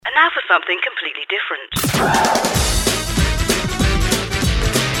And now for something completely different.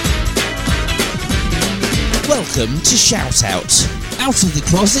 Welcome to ShoutOut. Out of the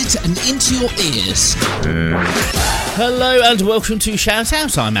closet and into your ears. Hello and welcome to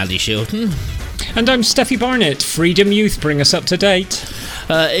ShoutOut. I'm Andy Shilton. And I'm Steffi Barnett. Freedom Youth bring us up to date.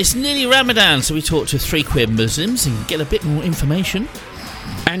 It's nearly Ramadan, so we talk to 3 queer Muslims and get a bit more information.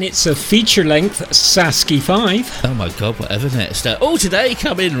 And it's a feature-length Saski 5. Oh my god, whatever next. All today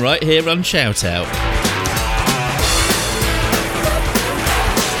coming right here on ShoutOut.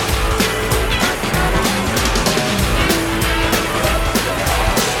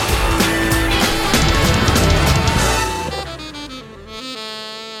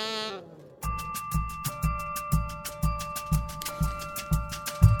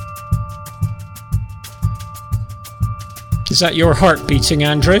 Is that your heart beating,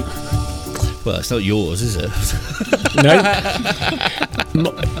 Andrew? Well, it's not yours, is it? No.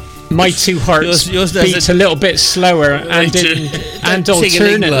 My 2 hearts yours beat a little bit slower and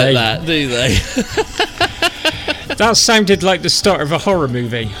alternately. Like that, do they? That sounded like the start of a horror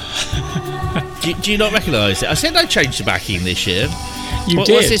movie. Do you not recognise it? I said I changed the backing this year. You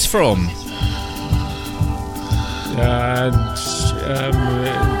did. What's this from?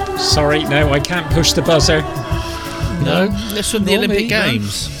 Sorry, no, I can't push the buzzer. No, that's from the Olympic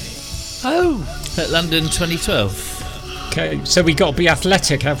Games. Oh. At London 2012. Okay, so we got to be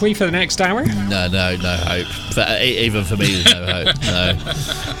athletic, have we, for the next hour? No hope. But even for me, there's no hope. No,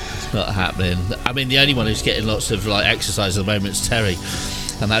 it's not happening. I mean, the only one who's getting lots of exercise at the moment is Terry.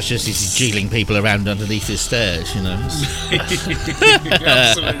 And that's just he's jiggling people around underneath his stairs, you know.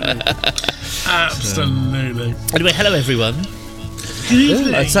 Absolutely. Anyway, hello everyone. Good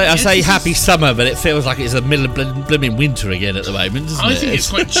evening. I say happy summer, but it feels like it's the middle of blooming winter again at the moment, doesn't it? I think it's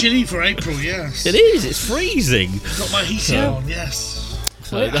quite chilly for April, yes. It is, it's freezing. Got my heating on, yes.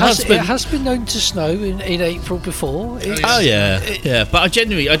 So it has been known to snow in April before. But I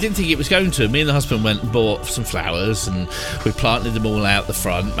didn't think it was going to. Me and the husband went and bought some flowers and we planted them all out the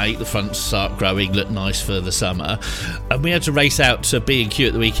front, make the front start growing, look nice for the summer, and we had to race out to B&Q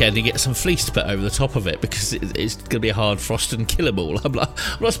at the weekend and get some fleece to put over the top of it because it's going to be a hard frost and kill them all. I'm not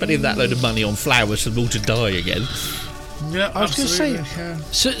spending that load of money on flowers for them all to die again. Yeah, I was going to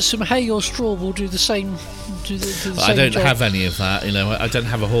say, some hay or straw will do the same. I don't have any of that, you know. I don't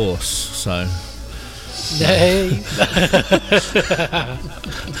have a horse, so. Nay.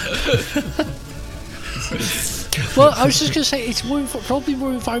 Well, I was just going to say it's probably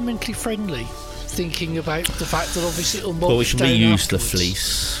more environmentally friendly. Thinking about the fact that obviously it'll mulch down. Well, we should reuse afterwards. the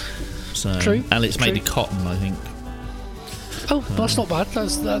fleece. So, True. And it's made of cotton, I think. Oh, that's not bad.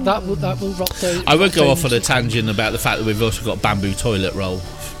 That will rock down. I would go off on a tangent about the fact that we've also got bamboo toilet roll,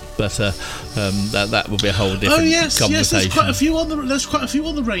 but that will be a whole different conversation. Yes. There's quite a few on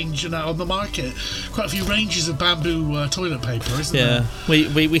the range now on the market. Quite a few ranges of bamboo toilet paper, isn't there?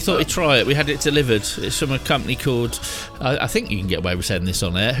 Yeah, we thought we'd try it. We had it delivered. It's from a company called. I think you can get away with saying this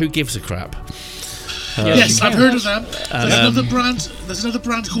on air. Who gives a crap? Yes, I've heard of them. There's another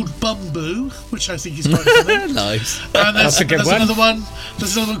brand called Bamboo, which I think is quite funny. Nice. And That's a good one.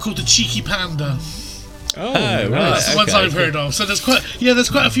 There's another one called the Cheeky Panda. Oh, right. That's the ones I've heard of. So there's quite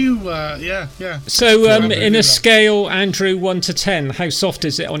a few. So in a scale, Andrew, 1 to 10, how soft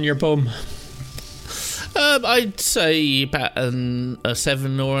is it on your bum? I'd say about a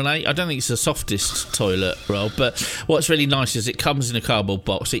 7 or an 8. I don't think it's the softest toilet roll, but what's really nice is it comes in a cardboard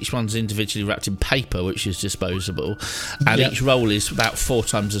box. Each one's individually wrapped in paper, which is disposable, and each roll is about 4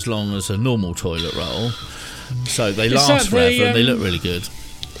 times as long as a normal toilet roll. So they last forever and they look really good.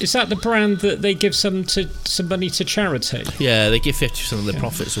 Is that the brand that they give some money to charity? Yeah, they give 50% of their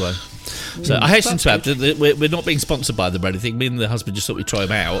profits away. So I hasten to add that we're not being sponsored by them or anything. Me and the husband just thought we'd try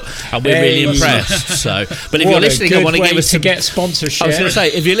them out, and we're really impressed. So, but if you're listening and want to give us some get sponsorship, I was going to say,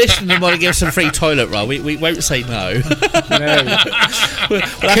 if you're listening and want to give us some free toilet roll, we won't say no. We'll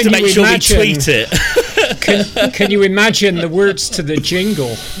have to make sure we tweet it. Can you imagine the words to the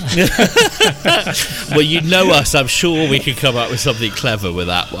jingle? Well, you know us. I'm sure we could come up with something clever with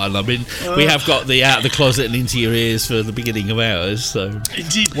that one. I mean, we have got the out of the closet and into your ears for the beginning of ours. So,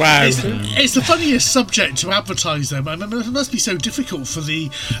 indeed, wow. It's the funniest subject to advertise them. I mean, it must be so difficult for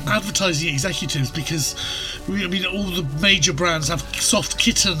the advertising executives because, I mean, all the major brands have soft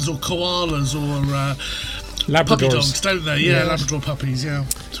kittens or koalas or puppy dogs, don't they? Yeah, Labrador puppies. Yeah,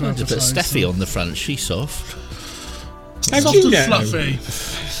 to advertise. But Steffi on the front, she's soft. Soft and fluffy.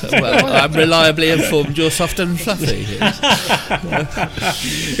 Well, I'm reliably informed you're soft and fluffy.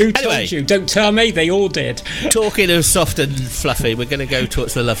 Who told you? Don't tell me. They all did. Talking of soft and fluffy, we're going to go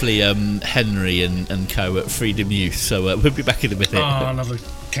towards the lovely Henry and co at Freedom Youth. So we'll be back in a minute. Oh, lovely.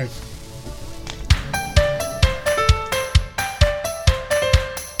 Okay.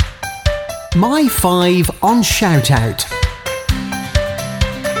 My 5 on ShoutOut.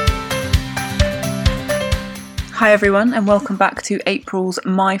 Hi everyone, and welcome back to April's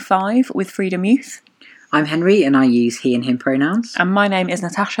My 5 with Freedom Youth. I'm Henry and I use he and him pronouns. And my name is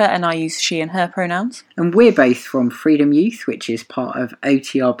Natasha and I use she and her pronouns. And we're both from Freedom Youth, which is part of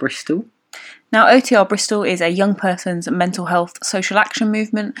OTR Bristol. Now, OTR Bristol is a young person's mental health social action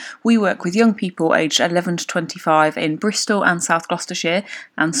movement. We work with young people aged 11 to 25 in Bristol and South Gloucestershire,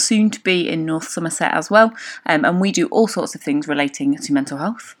 and soon to be in North Somerset as well. And we do all sorts of things relating to mental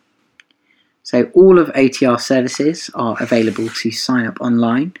health. So all of OTR services are available to sign up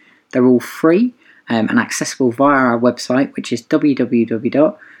online. They're all free and accessible via our website, which is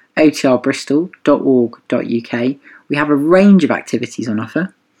www.otrbristol.org.uk. We have a range of activities on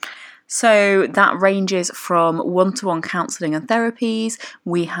offer. So that ranges from one-to-one counselling and therapies.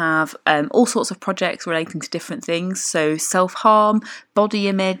 We have all sorts of projects relating to different things. So self-harm, body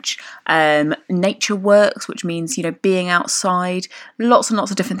image, nature works, which means, being outside. Lots and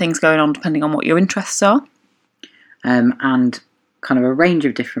lots of different things going on depending on what your interests are. And kind of a range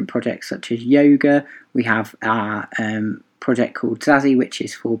of different projects such as yoga. We have our project called Zazzy, which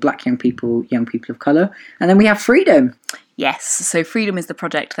is for black young people of colour. And then we have Freedom. Yes, so Freedom is the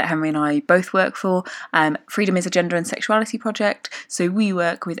project that Henry and I both work for. Freedom is a gender and sexuality project, so we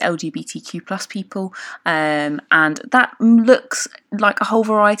work with LGBTQ+ people, and that looks like a whole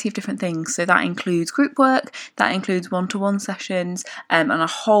variety of different things. So that includes group work, that includes one-to-one sessions, and a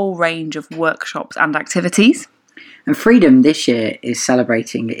whole range of workshops and activities. And Freedom this year is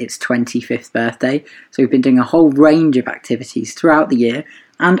celebrating its 25th birthday, so we've been doing a whole range of activities throughout the year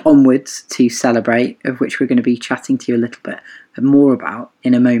and onwards to celebrate, of which we're going to be chatting to you a little bit more about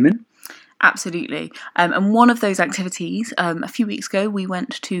in a moment. Absolutely. And one of those activities, a few weeks ago, we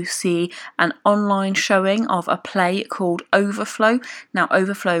went to see an online showing of a play called Overflow. Now,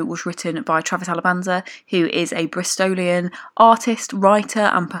 Overflow was written by Travis Alabanza, who is a Bristolian artist,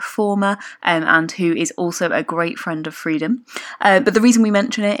 writer and performer, and who is also a great friend of Freedom. But the reason we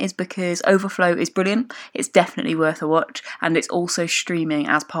mention it is because Overflow is brilliant. It's definitely worth a watch, and it's also streaming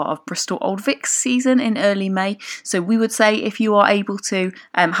as part of Bristol Old Vics season in early May. So we would say if you are able to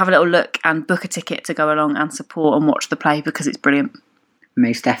have a little look and book a ticket to go along and support and watch the play, because it's brilliant.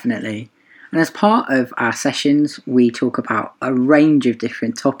 Most definitely. And as part of our sessions, we talk about a range of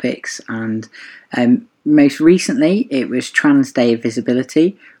different topics, and most recently it was Trans Day of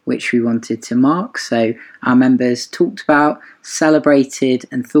Visibility, which we wanted to mark. So our members talked about, celebrated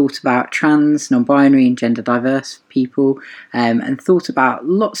and thought about trans, non-binary and gender diverse people, and thought about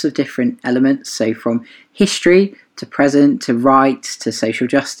lots of different elements, so from history to present to rights to social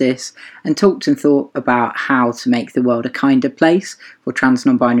justice, and talked and thought about how to make the world a kinder place for trans,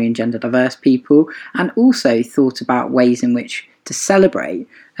 non-binary and gender diverse people, and also thought about ways in which to celebrate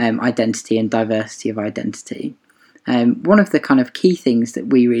identity and diversity of identity. One of the kind of key things that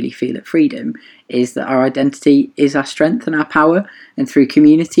we really feel at Freedom is that our identity is our strength and our power, and through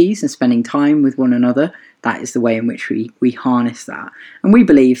communities and spending time with one another, that is the way in which we harness that. And we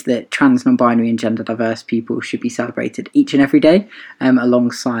believe that trans, non-binary and gender diverse people should be celebrated each and every day,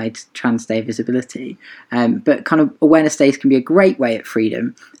 alongside Trans Day Visibility. But kind of awareness days can be a great way at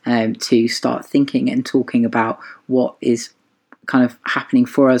Freedom to start thinking and talking about what is kind of happening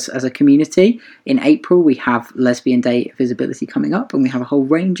for us as a community. In April, we have Lesbian Day of Visibility coming up, and we have a whole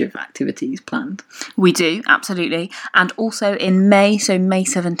range of activities planned. We do, absolutely. And also in May, so May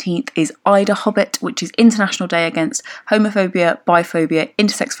 17th, is Ida Hobbit, which is International Day Against Homophobia, Biphobia,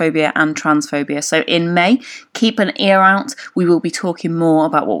 Intersexphobia and Transphobia. So in May, keep an ear out. We will be talking more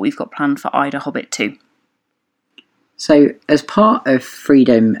about what we've got planned for Ida Hobbit too. So as part of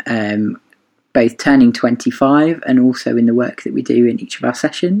Freedom, both turning 25 and also in the work that we do in each of our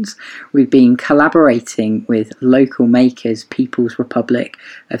sessions, we've been collaborating with local makers People's Republic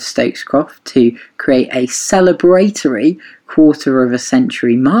of Stokescroft to create a celebratory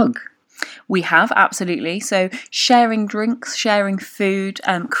quarter-of-a-century mug. We have, absolutely. So sharing drinks, sharing food,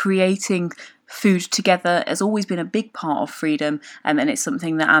 creating Food together has always been a big part of Freedom, and it's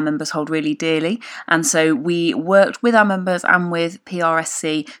something that our members hold really dearly. And so we worked with our members and with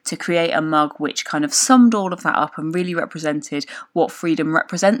PRSC to create a mug which kind of summed all of that up and really represented what Freedom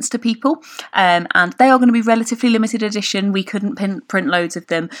represents to people. And they are going to be relatively limited edition. We couldn't print loads of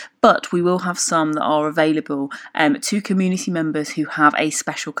them, but we will have some that are available to community members who have a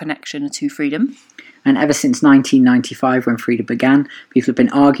special connection to Freedom. And ever since 1995, when Freedom began, people have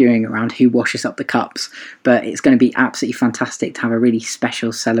been arguing around who washes up the cups. But it's going to be absolutely fantastic to have a really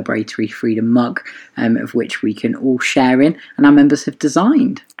special celebratory Freedom mug, of which we can all share in, and our members have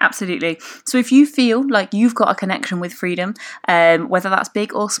designed. Absolutely. So if you feel like you've got a connection with Freedom, whether that's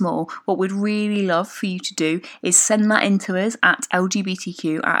big or small, what we'd really love for you to do is send that in to us at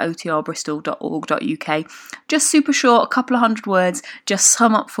lgbtq@otrbristol.org.uk. Just super short, a couple of 100 words, just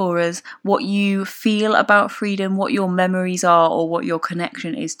sum up for us what you feel about Freedom, what your memories are, or what your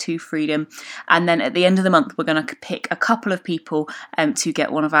connection is to Freedom. And then at the end of the month, we're going to pick a couple of people to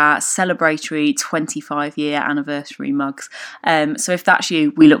get one of our celebratory 25-year anniversary mugs. So if that's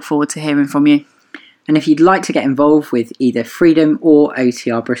you, we look forward to hearing from you. And if you'd like to get involved with either Freedom or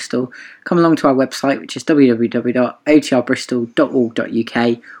OTR Bristol, come along to our website, which is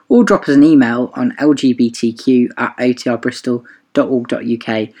www.otrbristol.org.uk, or drop us an email on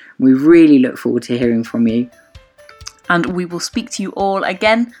lgbtq@otrbristol.org.uk. We really look forward to hearing from you. And we will speak to you all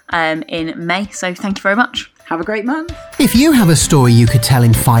again in May. So thank you very much. Have a great month. If you have a story you could tell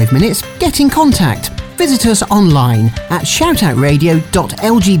in 5 minutes, get in contact. Visit us online at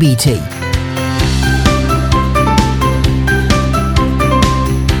shoutoutradio.lgbt.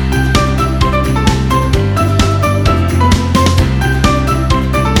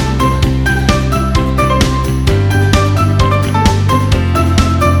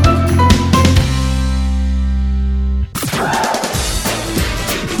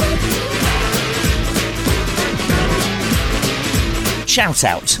 Shout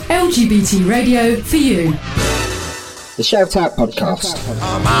Out. LGBT radio for you. The Shout Out podcast.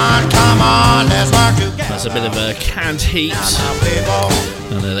 Come on, let's work together. That's a bit of a canned heat.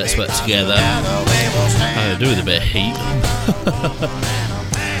 And then let's work together. Do with a bit of heat.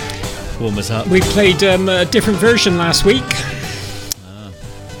 Warm us up. We played a different version last week.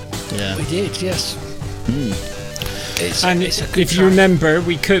 Yeah, we did. Yes. And if you remember,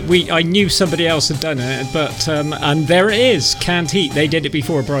 I knew somebody else had done it, but and there it is, Canned Heat. They did it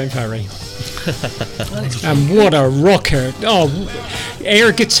before Brian Ferry. And what a rocker! Oh,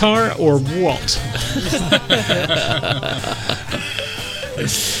 air guitar or what?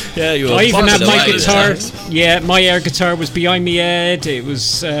 Yeah, you were. I even had my guitar. Yeah, my air guitar was behind me head. It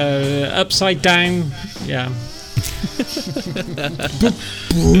was upside down. Yeah.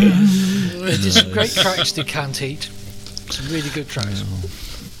 There's some great tracks to Canned Heat. Some really good tracks.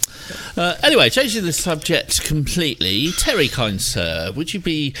 Anyway, changing the subject completely, Terry, kind sir, would you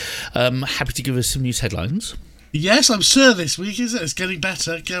be happy to give us some news headlines? Yes, I'm sure this week, is it? It's getting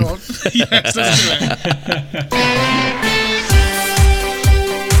better. Go on. Yes, let's do it.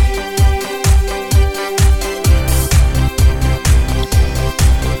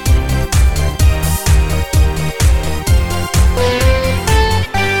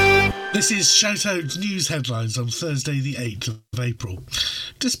 This is ShoutOut news headlines on Thursday the 8th of April.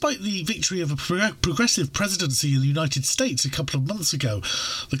 Despite the victory of a progressive presidency in the United States a couple of months ago,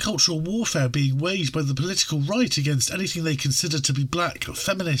 the cultural warfare being waged by the political right against anything they consider to be black,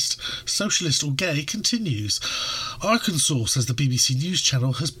 feminist, socialist or gay continues. Arkansas, says the BBC News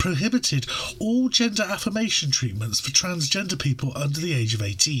Channel, has prohibited all gender affirmation treatments for transgender people under the age of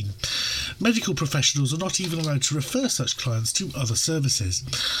 18. Medical professionals are not even allowed to refer such clients to other services.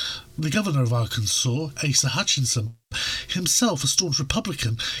 The governor of Arkansas, Asa Hutchinson, himself a staunch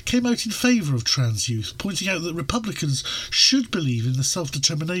Republican, came out in favour of trans youth, pointing out that Republicans should believe in the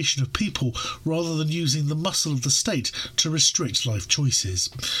self-determination of people rather than using the muscle of the state to restrict life choices.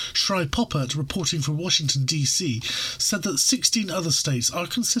 Shri Poppert, reporting from Washington, D.C., said that 16 other states are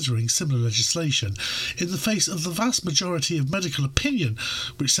considering similar legislation in the face of the vast majority of medical opinion,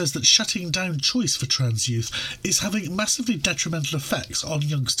 which says that shutting down choice for trans youth is having massively detrimental effects on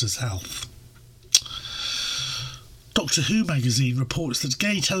youngsters' health. Doctor Who magazine reports that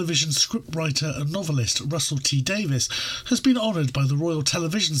gay television scriptwriter and novelist Russell T Davies has been honoured by the Royal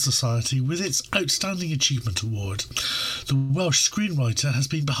Television Society with its Outstanding Achievement Award. The Welsh screenwriter has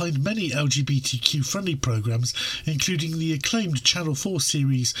been behind many LGBTQ-friendly programmes, including the acclaimed Channel 4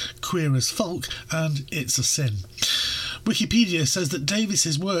 series Queer as Folk and It's a Sin. Wikipedia says that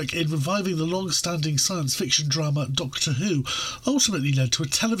Davis's work in reviving the long-standing science fiction drama Doctor Who ultimately led to a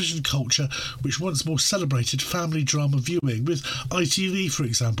television culture which once more celebrated family drama viewing, with ITV, for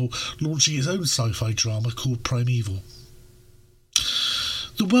example, launching its own sci-fi drama called Primeval.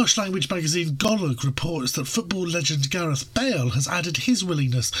 The Welsh language magazine Golwg reports that football legend Gareth Bale has added his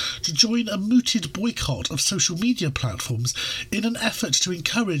willingness to join a mooted boycott of social media platforms in an effort to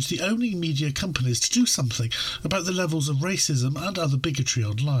encourage the owning media companies to do something about the levels of racism and other bigotry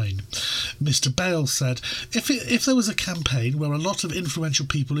online. Mr. Bale said, if there was a campaign where a lot of influential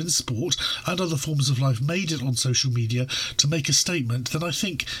people in sport and other forms of life made it on social media to make a statement, then I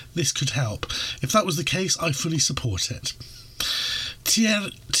think this could help. If that was the case, I fully support it.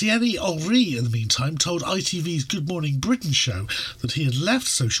 Thierry Henry, in the meantime, told ITV's Good Morning Britain show that he had left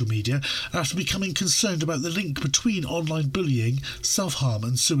social media after becoming concerned about the link between online bullying, self-harm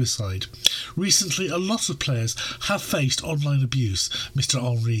and suicide. Recently, a lot of players have faced online abuse, Mr.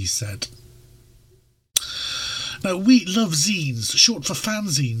 Henry said. Now, We Love Zines, short for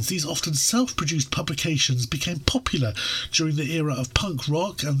fanzines, these often self-produced publications became popular during the era of punk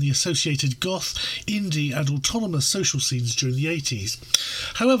rock and the associated goth, indie and autonomous social scenes during the 80s.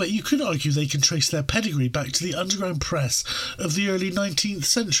 However, you could argue they can trace their pedigree back to the underground press of the early 19th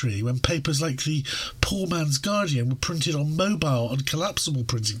century, when papers like the Poor Man's Guardian were printed on mobile and collapsible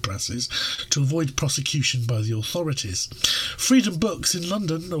printing presses to avoid prosecution by the authorities. Freedom Books in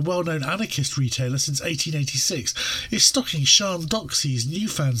London, a well-known anarchist retailer since 1886, is stocking Sean Doxey's new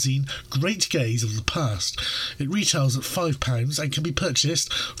fanzine Great Gaze of the Past. It retails at £5 and can be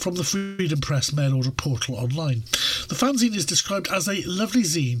purchased from the Freedom Press mail order portal online. The fanzine is described as a lovely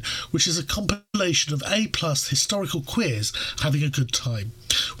zine, which is a compilation of A-plus historical queers having a good time.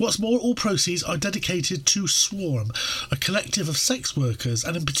 What's more, all proceeds are dedicated to Swarm, a collective of sex workers,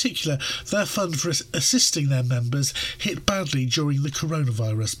 and in particular their fund for assisting their members hit badly during the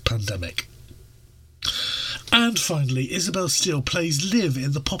coronavirus pandemic. And finally, Isabel Steele plays Liv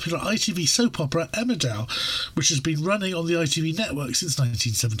in the popular ITV soap opera Emmerdale, which has been running on the ITV network since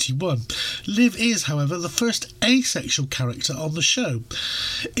 1971. Liv is, however, the first asexual character on the show.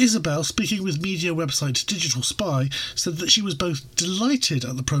 Isabel, speaking with media website Digital Spy, said that she was both delighted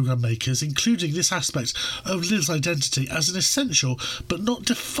at the programme makers including this aspect of Liv's identity as an essential but not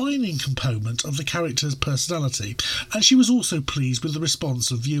defining component of the character's personality, and she was also pleased with the response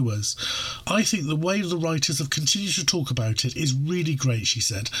of viewers. I think the way the writers have continued to talk about it is really great, she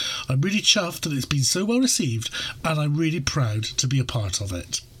said. I'm really chuffed that it's been so well received, and I'm really proud to be a part of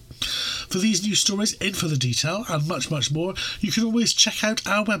it. For these news stories, in for the detail, and much, much more, you can always check out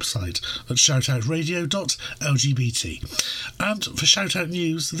our website at shoutoutradio.lgbt. And for Shoutout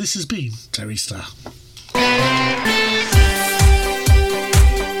News, this has been Terry Starr.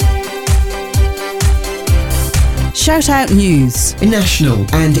 ShoutOut News. National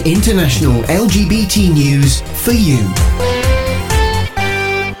and international LGBT news for you.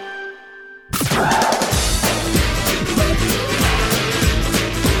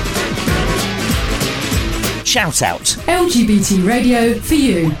 ShoutOut. LGBT radio for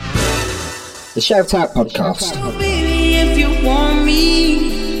you. The ShoutOut podcast.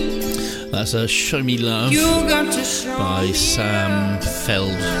 That's a Show Me Love by Sam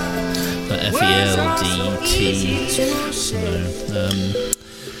Feld. F-E-L-D-T. So,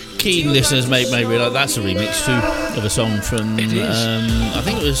 keen listeners may realise that's a remix too of a song from I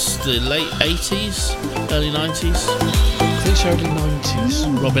think it was the late 80s, early 90s. I think it's early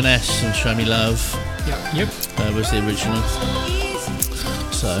 90s. Robin S. and Show Me Love. Yep. Was the original.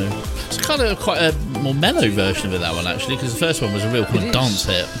 So it's kind of quite a more mellow version of it, that one actually, because the first one was a real kind of dance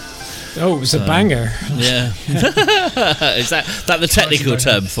hit. Oh, it was a banger. Yeah. Is that the technical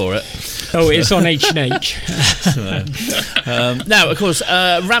term for it? Oh, it's on H&H. Now, of course,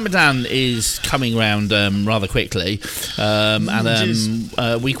 Ramadan is coming round rather quickly,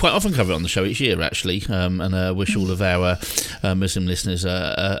 and we quite often cover it on the show each year, actually, and wish all of our Muslim listeners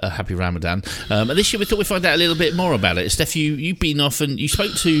a happy Ramadan. And this year we thought we'd find out a little bit more about it. Steff, you've been off and you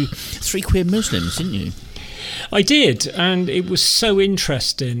spoke to 3 queer Muslims, didn't you? I did, and it was so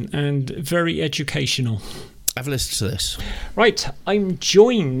interesting and very educational. Have a listen to this. Right, I'm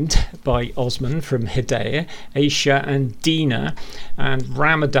joined by Osman from Hidayah, Aisha and Dina, and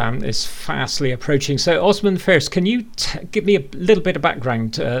Ramadan is fastly approaching. So Osman, first, can you give me a little bit of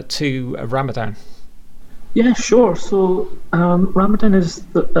background to Ramadan? Yeah, sure. So Ramadan is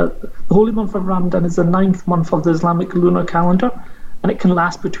the holy month of Ramadan is the 9th month of the Islamic lunar calendar, and it can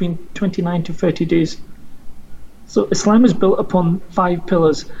last between 29 to 30 days. So Islam is built upon 5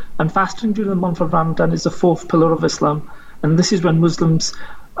 pillars, and fasting during the month of Ramadan is the 4th pillar of Islam. And this is when Muslims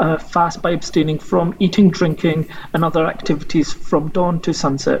fast by abstaining from eating, drinking, and other activities from dawn to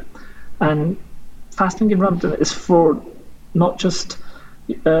sunset. And fasting in Ramadan is for not just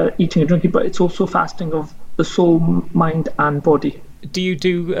eating and drinking, but it's also fasting of the soul, mind, and body. Do you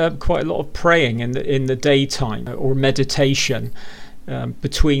do quite a lot of praying in the daytime or meditation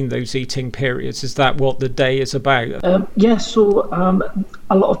between those eating periods? Is that what the day is about? So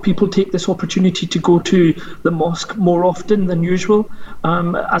a lot of people take this opportunity to go to the mosque more often than usual.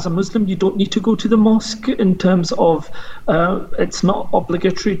 As a Muslim, you don't need to go to the mosque in terms of it's not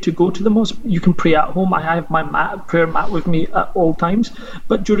obligatory to go to the mosque. You can pray at home. I have my prayer mat with me at all times.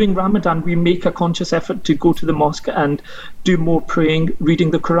 But during Ramadan, we make a conscious effort to go to the mosque and do more praying,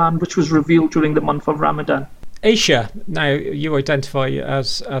 reading the Quran, which was revealed during the month of Ramadan. Aisha, now you identify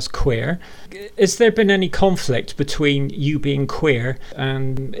as queer. Has there been any conflict between you being queer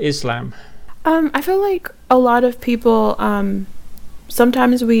and Islam? I feel like a lot of people,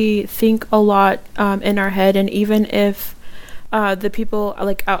 sometimes we think a lot in our head, and even if the people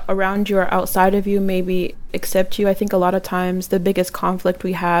like around you or outside of you maybe accept you, I think a lot of times the biggest conflict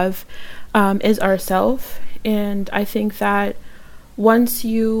we have is ourself. And I think that once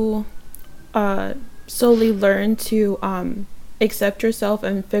you slowly learn to accept yourself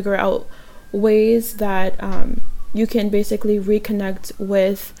and figure out ways that you can basically reconnect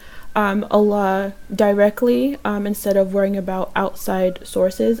with Allah directly instead of worrying about outside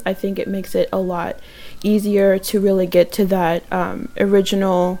sources, I think it makes it a lot easier to really get to that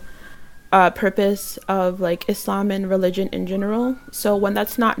original purpose of like Islam and religion in general. So when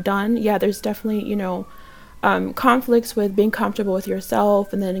that's not done, there's definitely, conflicts with being comfortable with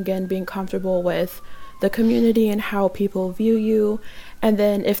yourself, and then again being comfortable with the community and how people view you. And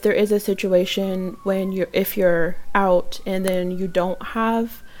then if there is a situation if you're out and then you don't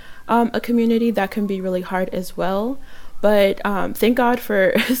have a community, that can be really hard as well. But thank God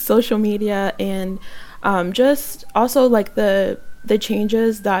for social media and just also like the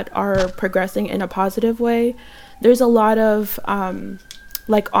changes that are progressing in a positive way. There's a lot of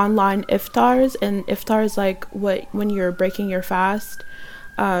like online iftars, and iftar is like when you're breaking your fast.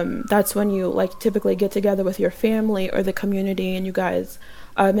 That's when you like typically get together with your family or the community, and you guys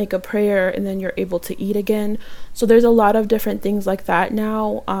make a prayer, and then you're able to eat again. So there's a lot of different things like that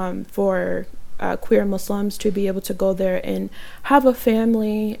now for queer Muslims to be able to go there and have a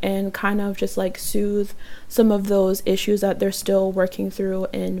family and kind of just like soothe some of those issues that they're still working through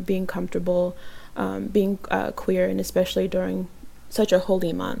and being comfortable being queer, and especially during such a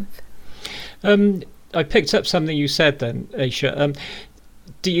holy month. I picked up something you said then, Aisha.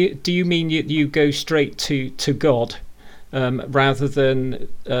 Do you mean you go straight to God rather than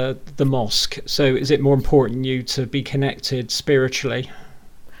the mosque? So is it more important you to be connected spiritually?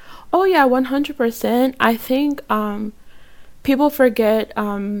 Oh yeah, 100%. I think people forget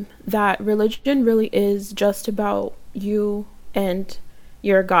that religion really is just about you and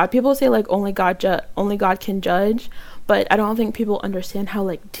your God. People say like only God can judge, but I don't think people understand how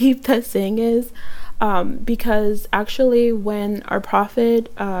like deep that saying is. Because actually when our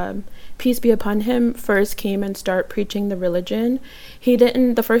prophet, peace be upon him, first came and started preaching the religion,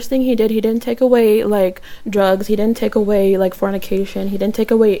 the first thing he didn't take away like drugs, he didn't take away like fornication, he didn't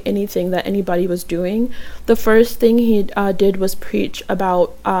take away anything that anybody was doing. The first thing he did was preach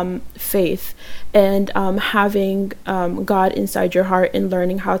about faith and having God inside your heart and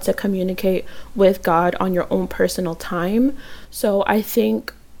learning how to communicate with God on your own personal time. So I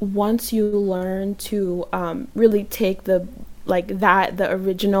think once you learn to really take the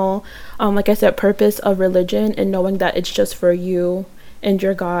original, like I said, purpose of religion, and knowing that it's just for you and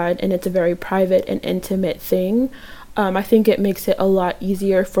your God, and it's a very private and intimate thing, I think it makes it a lot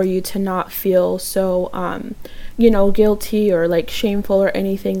easier for you to not feel so, guilty or like shameful or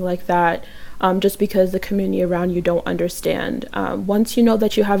anything like that, just because the community around you don't understand. Once you know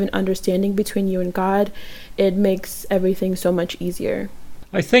that you have an understanding between you and God, it makes everything so much easier.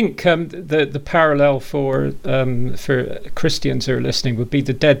 I think the parallel for Christians who are listening would be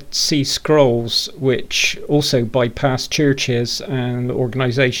the Dead Sea Scrolls, which also bypass churches and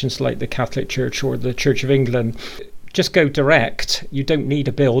organisations like the Catholic Church or the Church of England. Just go direct. You don't need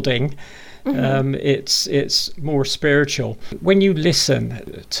a building. Mm-hmm. It's more spiritual. When you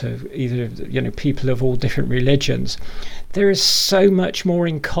listen to either people of all different religions, there is so much more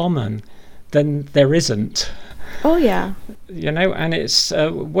in common than there isn't. Oh yeah. And it's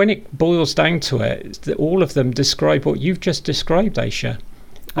when it boils down to it, all of them describe what you've just described, Aisha.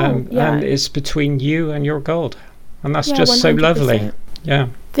 And it's between you and your God, and that's just 100%. So lovely. Yeah.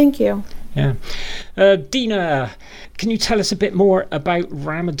 Thank you. Yeah. Dina, can you tell us a bit more about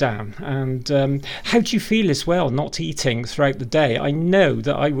Ramadan, and how do you feel as well not eating throughout the day? I know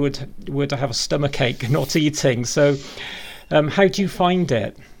that I would have a stomachache not eating, so how do you find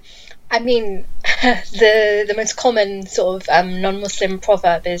it? I mean, the most common sort of non-Muslim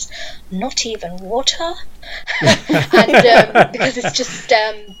proverb is "not even water," and because it's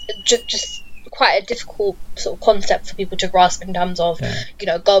just quite a difficult sort of concept for people to grasp in terms of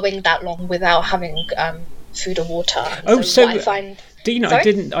going that long without having food or water. So I find, Dina,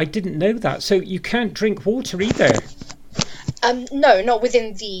 sorry? I didn't know that. So you can't drink water either. No, not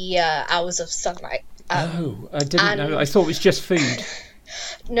within the hours of sunlight. I didn't know. I thought it was just food.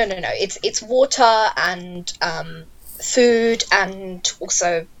 No. It's water and food, and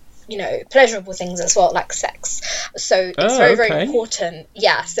also pleasurable things as well, like sex. So it's very important.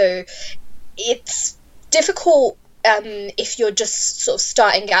 Yeah. So it's difficult if you're just sort of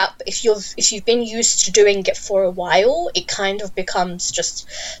starting up. If you've been used to doing it for a while, it kind of becomes just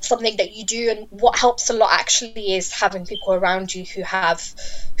something that you do. And what helps a lot actually is having people around you who are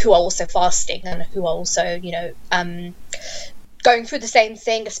also fasting and who are also going through the same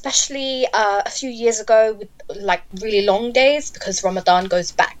thing, especially a few years ago with like really long days, because Ramadan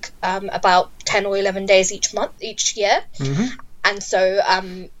goes back about 10 or 11 days each year. Mm-hmm. And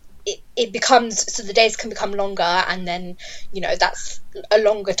so it becomes, so the days can become longer, and then that's a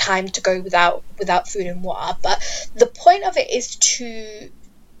longer time to go without food and water. But the point of it is to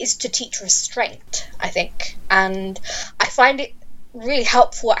teach restraint, I think, and I find it really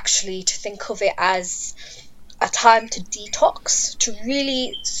helpful actually to think of it as a time to detox, to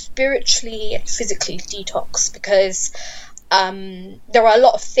really spiritually and physically detox, because there are a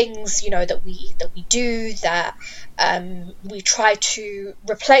lot of things that we do that we try to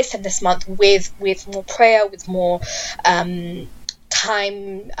replace in this month with more prayer, with more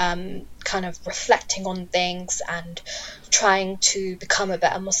time kind of reflecting on things and trying to become a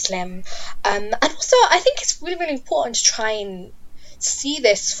better Muslim. And also I think it's really, really important to try and see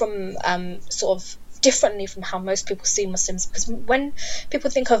this from sort of differently from how most people see Muslims, because when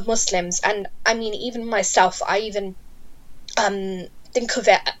people think of Muslims, and I mean even myself, I even think of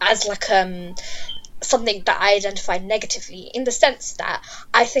it as like something that I identify negatively, in the sense that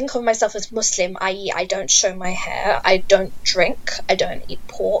I think of myself as Muslim, i.e. I don't show my hair, I don't drink, I don't eat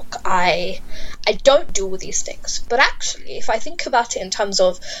pork, I don't do all these things. But actually, if I think about it in terms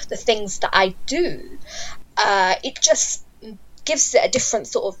of the things that I do, it just gives it a different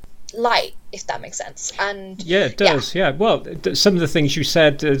sort of light, if that makes sense. And yeah, it does. Yeah. Well, some of the things you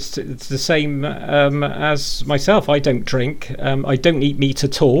said is it's the same as myself. I don't drink. I don't eat meat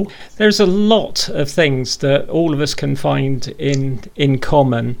at all. There's a lot of things that all of us can find in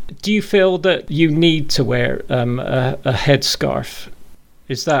common. Do you feel that you need to wear a headscarf?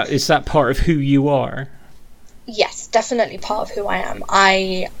 Is that part of who you are? Yes, definitely part of who I am.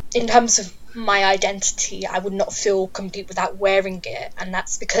 In terms of my identity, I would not feel complete without wearing it, and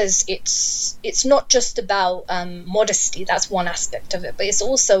that's because it's not just about modesty. That's one aspect of it, but it's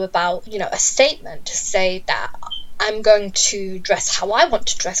also about a statement to say that I'm going to dress how I want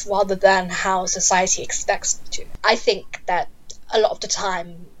to dress rather than how society expects me to. I think that a lot of the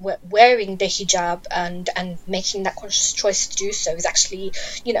time wearing the hijab and making that conscious choice to do so is actually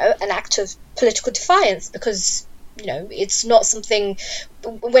an act of political defiance, because it's not something,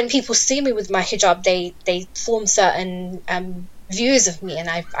 when people see me with my hijab, they form certain views of me, and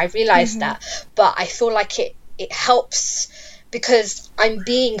I realize that, but I feel like it helps because I'm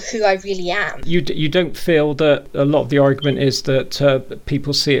being who I really am. You don't feel that a lot of the argument is that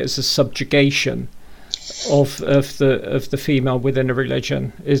people see it as a subjugation of the female within a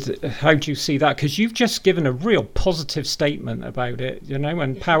religion? How do you see that? Because you've just given a real positive statement about it,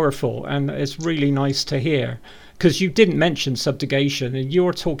 and powerful, and it's really nice to hear. Because you didn't mention subjugation, and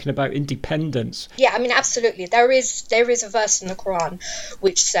you're talking about independence. Yeah, I mean, absolutely. There is a verse in the Quran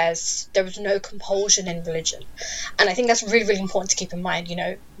which says there is no compulsion in religion, and I think that's really, really important to keep in mind.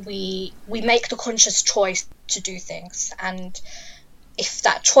 We make the conscious choice to do things, and if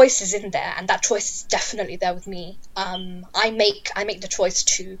that choice is in there, and that choice is definitely there with me, I make the choice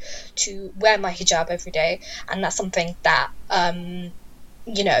to wear my hijab every day, and that's something that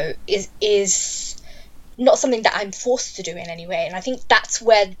is not something that I'm forced to do in any way. And I think that's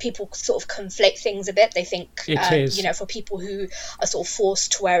where people sort of conflate things a bit. They think, for people who are sort of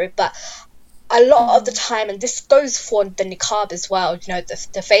forced to wear it. But a lot of the time, and this goes for the niqab as well,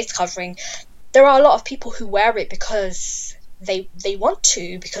 the face covering, there are a lot of people who wear it because they want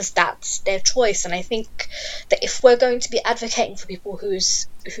to, because that's their choice. And I think that if we're going to be advocating for people who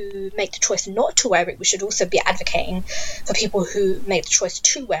make the choice not to wear it, we should also be advocating for people who make the choice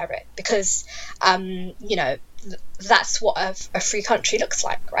to wear it, because that's what a free country looks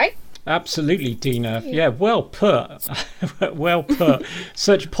like, right? Absolutely, Dina. Yeah, well put. Well put.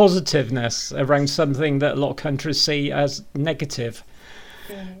 Such positiveness around something that a lot of countries see as negative.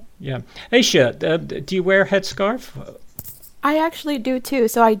 Yeah. Aisha, do you wear a headscarf? I actually do too,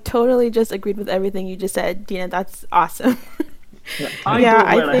 so I totally just agreed with everything you just said, Dina. That's awesome. I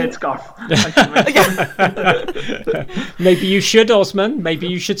don't wear a headscarf. Maybe you should, Osman. Maybe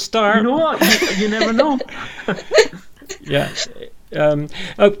you should start. You know what? You never know. Yeah.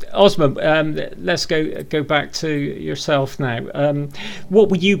 Osman, let's go back to yourself now. What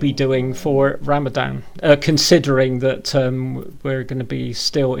will you be doing for Ramadan, considering that we're going to be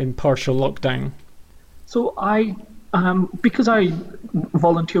still in partial lockdown? So because I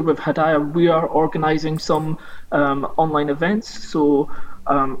volunteer with Hadaya, we are organising some online events, so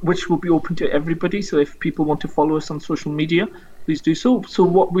which will be open to everybody. So if people want to follow us on social media, please do so. So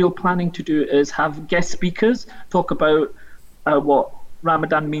what we're planning to do is have guest speakers talk about what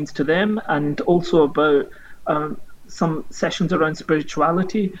Ramadan means to them, and also about some sessions around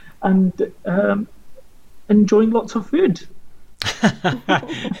spirituality and enjoying lots of food.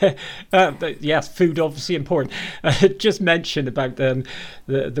 Yes, food obviously important. Just mentioned about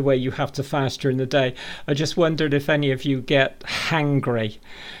the way you have to fast during the day. I just wondered if any of you get hangry,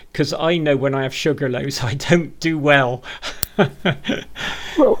 because I know when I have sugar lows, I don't do well.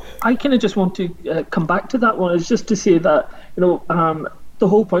 Well, I kind of just want to come back to that one. Is just to say that the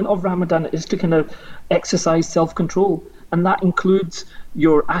whole point of Ramadan is to kind of exercise self-control, and that includes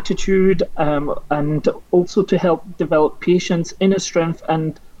your attitude, and also to help develop patience, inner strength,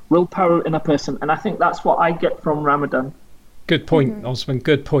 and willpower in a person. And I think that's what I get from Ramadan. Good point, Osman.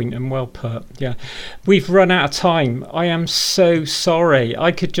 Good point, and well put. Yeah, we've run out of time. I am so sorry.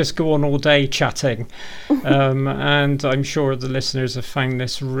 I could just go on all day chatting, and I'm sure the listeners have found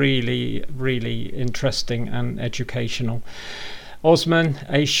this really, really interesting and educational. Osman,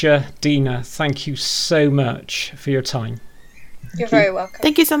 Aisha, Dina, thank you so much for your time. You're very welcome.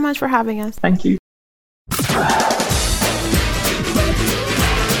 Thank you so much for having us. Thank you.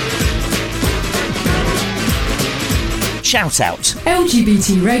 Shout Out.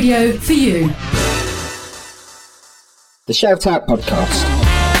 LGBT radio for you. The Shout Out podcast.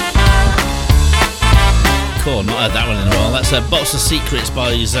 Cool, not heard that one in a while. That's Box of Secrets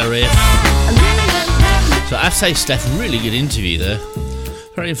by Zarif. So I have to say, Steff, really good interview there.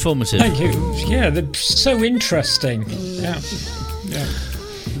 Very informative. Thank you. Yeah, they're so interesting. Yeah,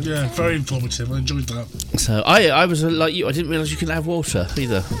 very informative. I enjoyed that. So I was like you. I didn't realise you could have water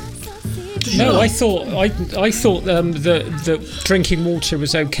either. No, I thought that drinking water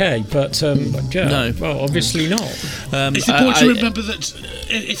was okay, but no. Well, obviously not. It's important to remember that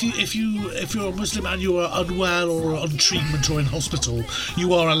if you're a Muslim and you are unwell or on treatment or in hospital,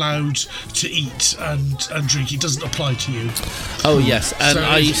 you are allowed to eat and drink. It doesn't apply to you. Oh yes, and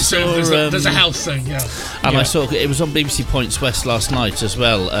there's a health thing, yeah. And I saw it was on BBC Points West last night as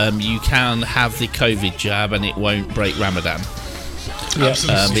well. You can have the COVID jab and it won't break Ramadan. Yeah.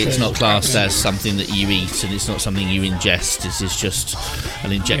 It's not classed as something that you eat, and it's not something you ingest. This is just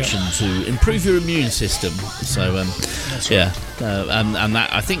an injection to improve your immune system. So, and that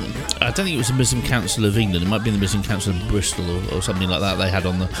I don't think it was the Muslim Council of England. It might be the Muslim Council of Bristol or something like that. They had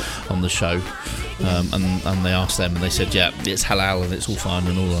on the show, and they asked them, and they said, yeah, it's halal and it's all fine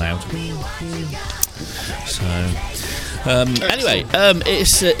and all allowed. So. Anyway,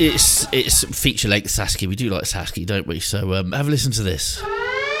 it's feature length Saski. We do like Saski, don't we? So have a listen to this.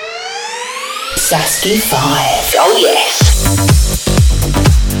 Saski 5. Oh yes.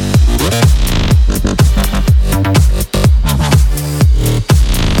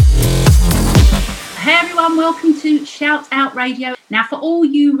 Hey everyone, welcome to Shout Out Radio. Now, for all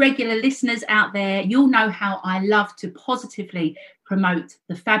you regular listeners out there, you'll know how I love to positively promote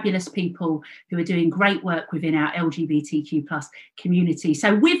the fabulous people who are doing great work within our LGBTQ plus community.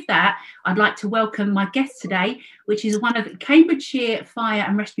 So with that, I'd like to welcome my guest today, which is one of Cambridgeshire Fire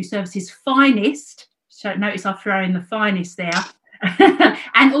and Rescue Service's finest. So notice I've thrown in the finest there.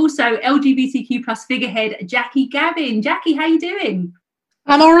 And also LGBTQ plus figurehead, Jackie Gavin. Jackie, how you doing?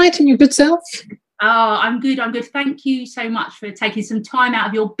 I'm all right, and your good self? Oh, I'm good. Thank you so much for taking some time out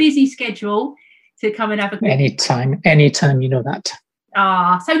of your busy schedule to come and have a anytime, you know that.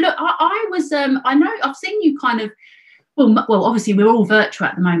 So look, I was I know I've seen you kind of well obviously we're all virtual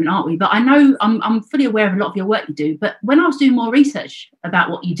at the moment, aren't we? But I know I'm fully aware of a lot of your work you do. But when I was doing more research about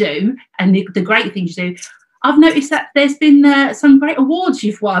what you do and the great things you do, I've noticed that there's been some great awards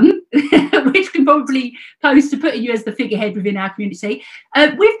you've won, which can probably pose to putting you as the figurehead within our community.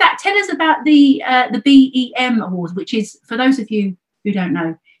 With that, tell us about the BEM Awards, which is, for those of you who don't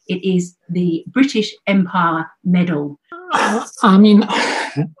know, it is the British Empire Medal. I mean,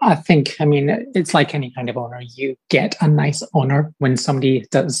 it's like any kind of honour. You get a nice honour when somebody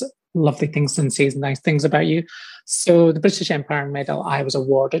does lovely things and says nice things about you. So the British Empire Medal, I was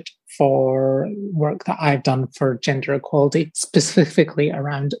awarded for work that I've done for gender equality, specifically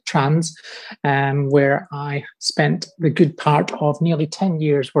around trans, where I spent the good part of nearly 10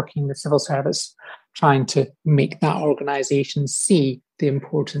 years working in the civil service, trying to make that organisation see the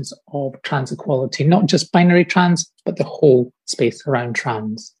importance of trans equality, not just binary trans, but the whole space around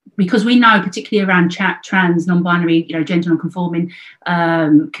trans. Because we know, particularly around trans, non-binary, gender non-conforming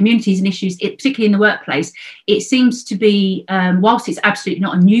communities and issues, particularly in the workplace, it seems to be, whilst it's absolutely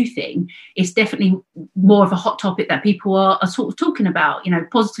not a new thing, it's definitely more of a hot topic that people are sort of talking about,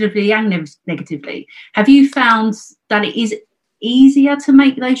 positively and negatively. Have you found that it is easier to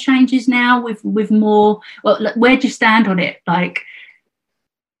make those changes now with more? Well, where do you stand on it?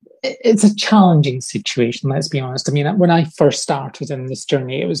 It's a challenging situation, let's be honest. I mean, when I first started in this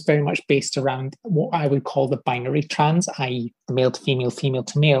journey, it was very much based around what I would call the binary trans, i.e. the male to female, female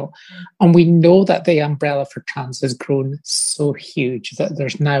to male. And we know that the umbrella for trans has grown so huge that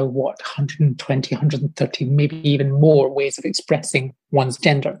there's now, 120, 130, maybe even more ways of expressing one's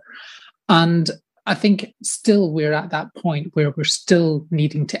gender. And I think still we're at that point where we're still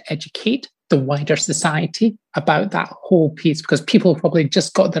needing to educate the wider society about that whole piece, because people probably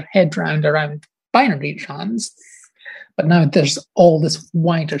just got their head around binary trans, but now there's all this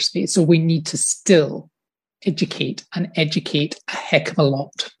wider space. So we need to still educate a heck of a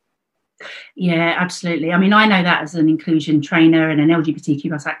lot. Yeah, absolutely. I mean, I know that as an inclusion trainer and an LGBTQ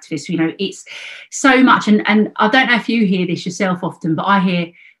plus activist, it's so much. And I don't know if you hear this yourself often, but I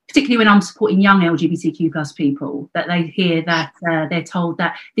hear, particularly when I'm supporting young LGBTQ plus people, that they hear that they're told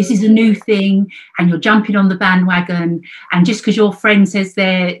that this is a new thing and you're jumping on the bandwagon, and just because your friend says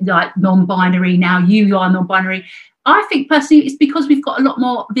they're like non-binary, now you are non-binary. I think personally it's because we've got a lot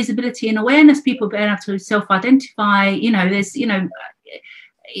more visibility and awareness, people being able to self-identify, there's,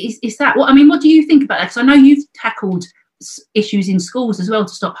 is that what, I mean, what do you think about that? Because I know you've tackled issues in schools as well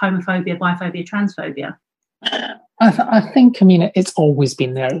to stop homophobia, biphobia, transphobia. I think, it's always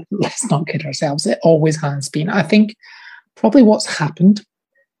been there. Let's not kid ourselves. It always has been. I think probably what's happened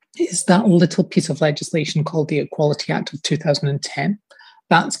is that little piece of legislation called the Equality Act of 2010.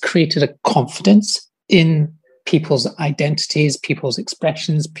 That's created a confidence in people's identities, people's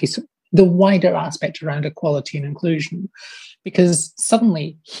expressions, the wider aspect around equality and inclusion. Because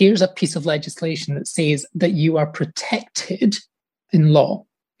suddenly, here's a piece of legislation that says that you are protected in law.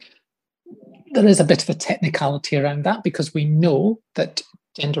 There is a bit of a technicality around that, because we know that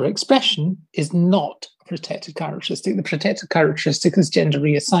gender expression is not a protected characteristic. The protected characteristic is gender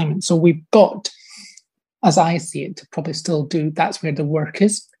reassignment. So we've got, as I see it, to probably still do, that's where the work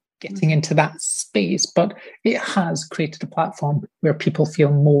is, getting into that space. But it has created a platform where people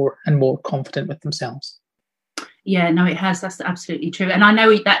feel more and more confident with themselves. Yeah, no, it has. That's absolutely true. And I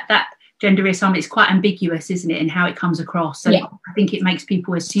know that gender reassignment is quite ambiguous, isn't it, in how it comes across. So yeah. I think it makes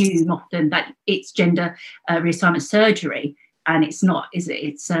people assume often that it's gender reassignment surgery, and it's not, is it?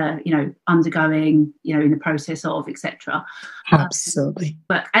 It's undergoing, in the process of, etc. Absolutely.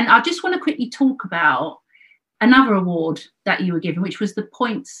 And I just want to quickly talk about another award that you were given, which was the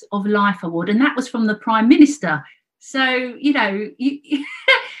Points of Life Award, and that was from the Prime Minister. So to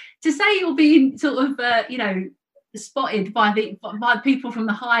say you're being sort of spotted by people from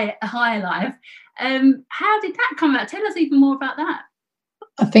the higher life. How did that come about? Tell us even more about that.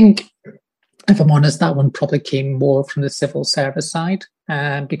 I think, if I'm honest, that one probably came more from the civil service side,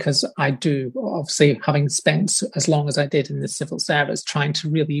 because I do, obviously, having spent as long as I did in the civil service, trying to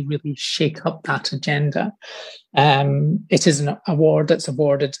really, really shake up that agenda. It is an award that's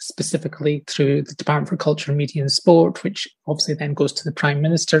awarded specifically through the Department for Culture, Media and Sport, which obviously then goes to the Prime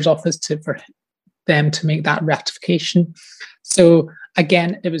Minister's office for them to make that ratification. So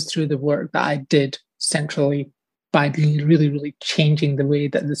again, it was through the work that I did centrally by really, really changing the way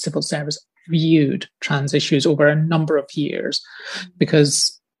that the civil service viewed trans issues over a number of years.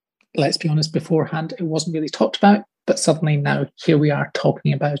 Because let's be honest, beforehand, it wasn't really talked about, but suddenly now here we are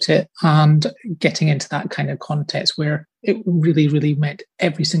talking about it and getting into that kind of context where it really, really meant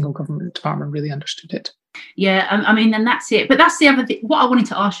every single government department really understood it. Yeah, and that's it. But that's the other thing, what I wanted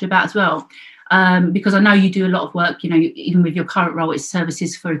to ask you about as well. because I know you do a lot of work, even with your current role, it's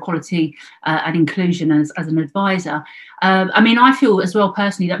services for equality and inclusion as an advisor. I feel as well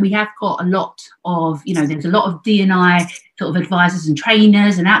personally that we have got a lot of, there's a lot of D&I sort of advisors and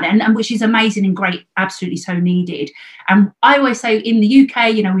trainers and out there, and which is amazing and great, absolutely so needed. And I always say in the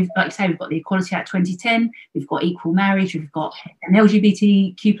UK, we've got the Equality Act 2010, we've got equal marriage, we've got an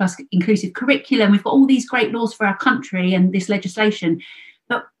LGBTQ plus inclusive curriculum, we've got all these great laws for our country and this legislation,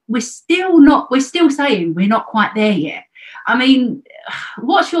 but we're still saying we're not quite there yet.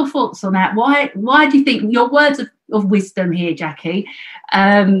 What's your thoughts on that? Why do you think, your words of wisdom here, Jackie,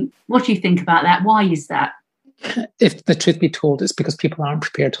 what do you think about that? Why is that? If the truth be told, it's because people aren't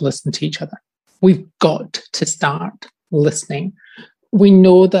prepared to listen to each other. We've got to start listening. We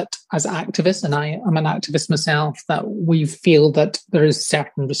know that as activists, and I am an activist myself, that we feel that there is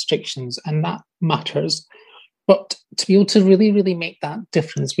certain restrictions and that matters. But to be able to really, really make that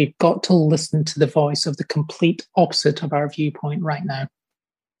difference, we've got to listen to the voice of the complete opposite of our viewpoint right now.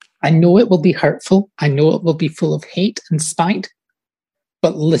 I know it will be hurtful. I know it will be full of hate and spite,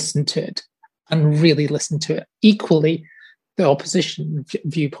 but listen to it and really listen to it. Equally, the opposition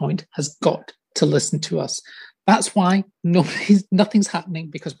viewpoint has got to listen to us. That's why nothing's happening,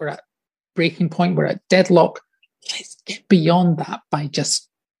 because we're at breaking point. We're at deadlock. Let's get beyond that by just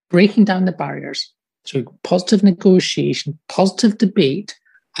breaking down the barriers through positive negotiation, positive debate,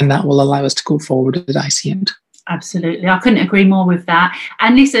 and that will allow us to go forward as I see it. Absolutely. I couldn't agree more with that.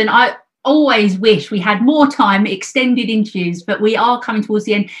 And listen, I always wish we had more time, extended interviews, but we are coming towards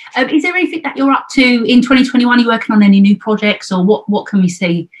the end. Is there anything that you're up to in 2021? Are you working on any new projects, or what can we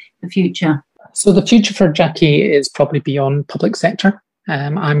see in the future? So the future for Jackie is probably beyond public sector.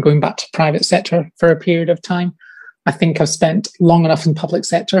 I'm going back to private sector for a period of time. I think I've spent long enough in public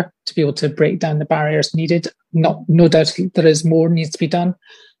sector to be able to break down the barriers needed. No doubt there is more needs to be done.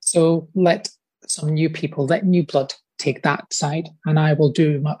 So let some new people, let new blood take that side, and I will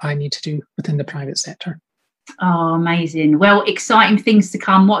do what I need to do within the private sector. Oh, amazing. Well, exciting things to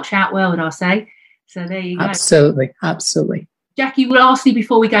come. Watch out, world, I'll say. So there you go. Absolutely. Jackie, lastly,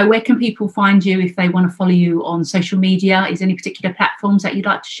 before we go, where can people find you if they want to follow you on social media? Is there any particular platforms that you'd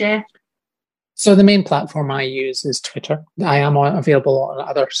like to share? So the main platform I use is Twitter. I am available on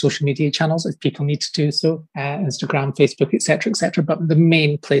other social media channels if people need to do so, Instagram, Facebook, etc. But the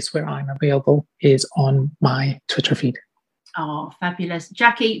main place where I'm available is on my Twitter feed. Oh, fabulous.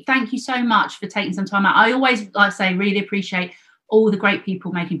 Jackie, thank you so much for taking some time out. I always, like I say, really appreciate all the great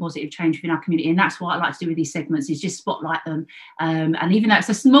people making positive change within our community. And that's what I like to do with these segments, is just spotlight them. And even though it's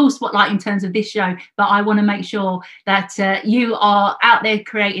a small spotlight in terms of this show, but I want to make sure that you are out there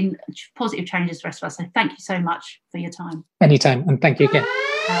creating positive changes for the rest of us. So thank you so much for your time. Anytime. And thank you again.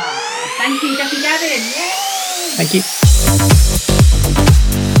 Thank you, Jackie Gavin. Yay! Thank you.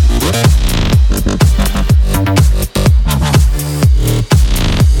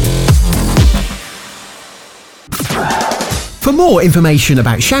 For more information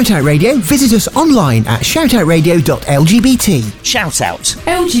about ShoutOut Radio, visit us online at shoutoutradio.lgbt. Shout Out.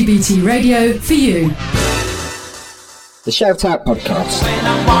 LGBT radio for you. The ShoutOut Podcast.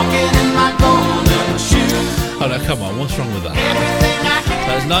 Oh no, come on, what's wrong with that?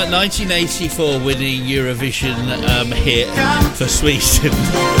 That was 1984 winning Eurovision hit for Sweden.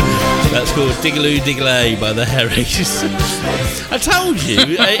 That's called Digaloo Digalay by the Harrys. I told you,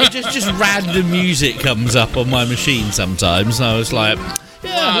 it just random music comes up on my machine sometimes, and I was like,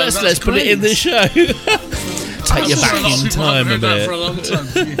 yeah, let's put it in the show. Take you back in time a bit.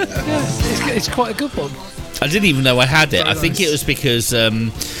 It's quite a good one. I didn't even know I had it. I think it was because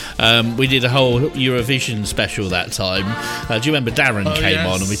we did a whole Eurovision special that time. Do you remember Darren came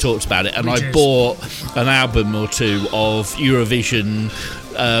on and we talked about it? And I bought an album or two of Eurovision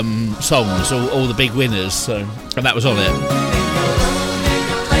songs, all the big winners, and that was on it.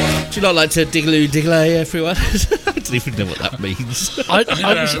 Do you not like to digaloo digalay, everyone? I don't even know what that means.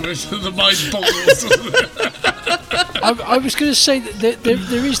 The mind boggles. I was going to say that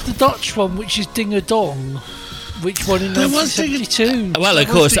there is the Dutch one, which is Ding a Dong, which one in 1972. Well, of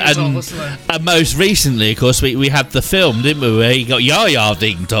course, and most recently, of course, we had the film, didn't we, where you got Ya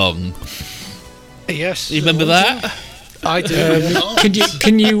Ding Dong. Yes. You remember that? I do.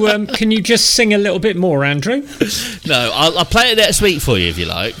 Can you just sing a little bit more, Andrew? No, I'll play it next week for you if you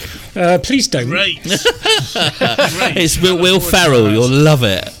like. Please don't. Great. It's Will Ferrell. You'll love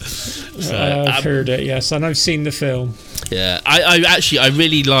it. I've heard it, yes, and I've seen the film. Yeah, I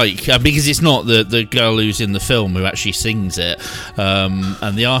really like, because it's not the girl who's in the film who actually sings it,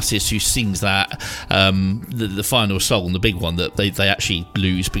 and the artist who sings that, the final song, the big one that they actually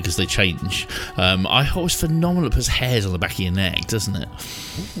lose because they change. I thought it was phenomenal. It puts hairs on the back of your neck, doesn't it?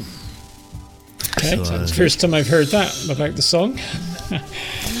 Okay, that's the first time I've heard that about the song.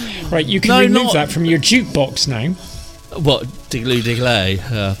 Right, you can remove that from your jukebox now. What, Digloo Digley?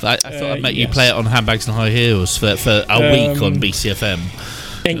 I thought I'd make you play it on Handbags and High Heels for a week on BCFM.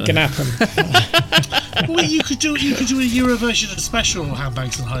 Ain't gonna happen. Well, you could do a Eurovision special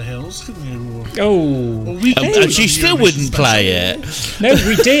Handbags and High Heels, couldn't you? And she still wouldn't play it. No,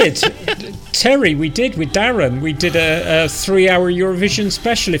 we did. Terry, we did with Darren. We did a 3-hour Eurovision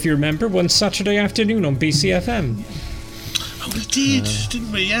special, if you remember, one Saturday afternoon on BCFM. Oh, we did,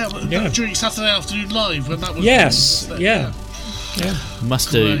 didn't we? Yeah, during Saturday Afternoon Live when that was. Yes, yeah.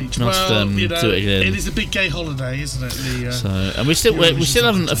 Must do it again. It is a big gay holiday, isn't it? And we still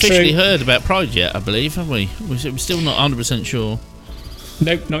haven't officially heard about Pride yet, I believe, have we? We're still not 100% sure.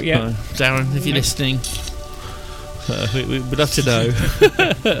 Nope, not yet. Darren, if you're listening, we'd love to know.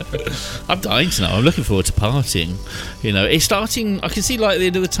 I'm dying to know. I'm looking forward to partying. You know, it's starting. I can see light at the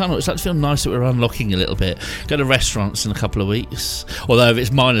end of the tunnel. It's starting to feel nice that we're unlocking a little bit. Go to restaurants in a couple of weeks. Although if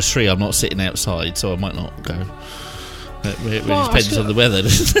it's -3, I'm not sitting outside, so I might not go. It really depends on the weather.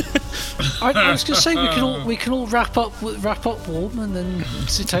 I was going to say we can all wrap up warm and then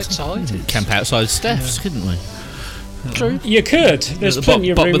sit outside. Camp outside Steff's, couldn't we? True. You could. There's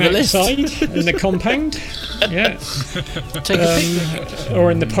plenty of room outside in the compound. Yeah. Take a picnic. Or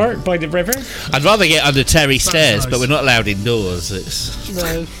in the park by the river. I'd rather get under Terry's stairs, but we're not allowed indoors.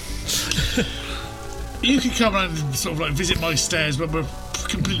 No. You can come around and sort of visit my stairs when we're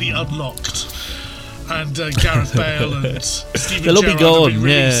completely unlocked. And Gareth Bale and Stephen They'll all be gone,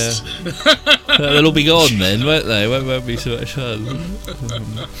 released. They'll all be gone then, won't they? Won't be so much fun.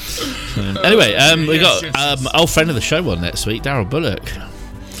 Anyway, we got old friend of the show on next week, Darryl Bullock.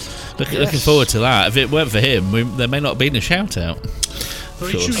 Looking forward to that. If it weren't for him, there may not have been a shout out. Well,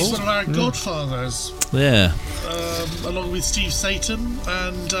 he's one of our godfathers. Yeah. Along with Steve Satan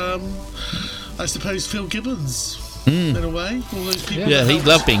and I suppose Phil Gibbons. In a way, all those people. Yeah, he'd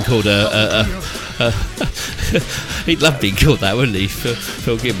love being called he'd love being called that, wouldn't he?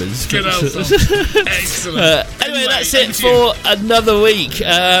 Phil Gibbons. Good Excellent. Anyway, that's it for another week.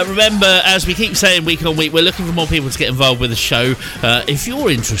 Remember, as we keep saying week on week, we're looking for more people to get involved with the show. If you're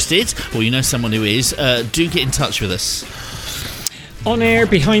interested, or you know someone who is, do get in touch with us. On air,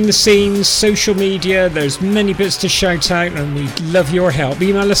 behind the scenes, social media, there's many bits to shout out and we'd love your help.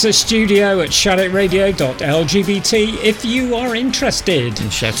 Email us at studio@shoutoutradio.lgbt if you are interested.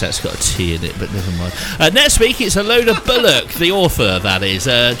 And shout out's got a T in it, but never mind. Next week it's a load of Bullock, the author, that is.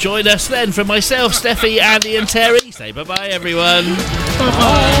 Join us then from myself, Steffi, Andy and Terry. Say bye-bye, everyone.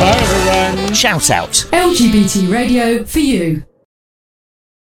 Bye, everyone. Shout Out. LGBT radio for you.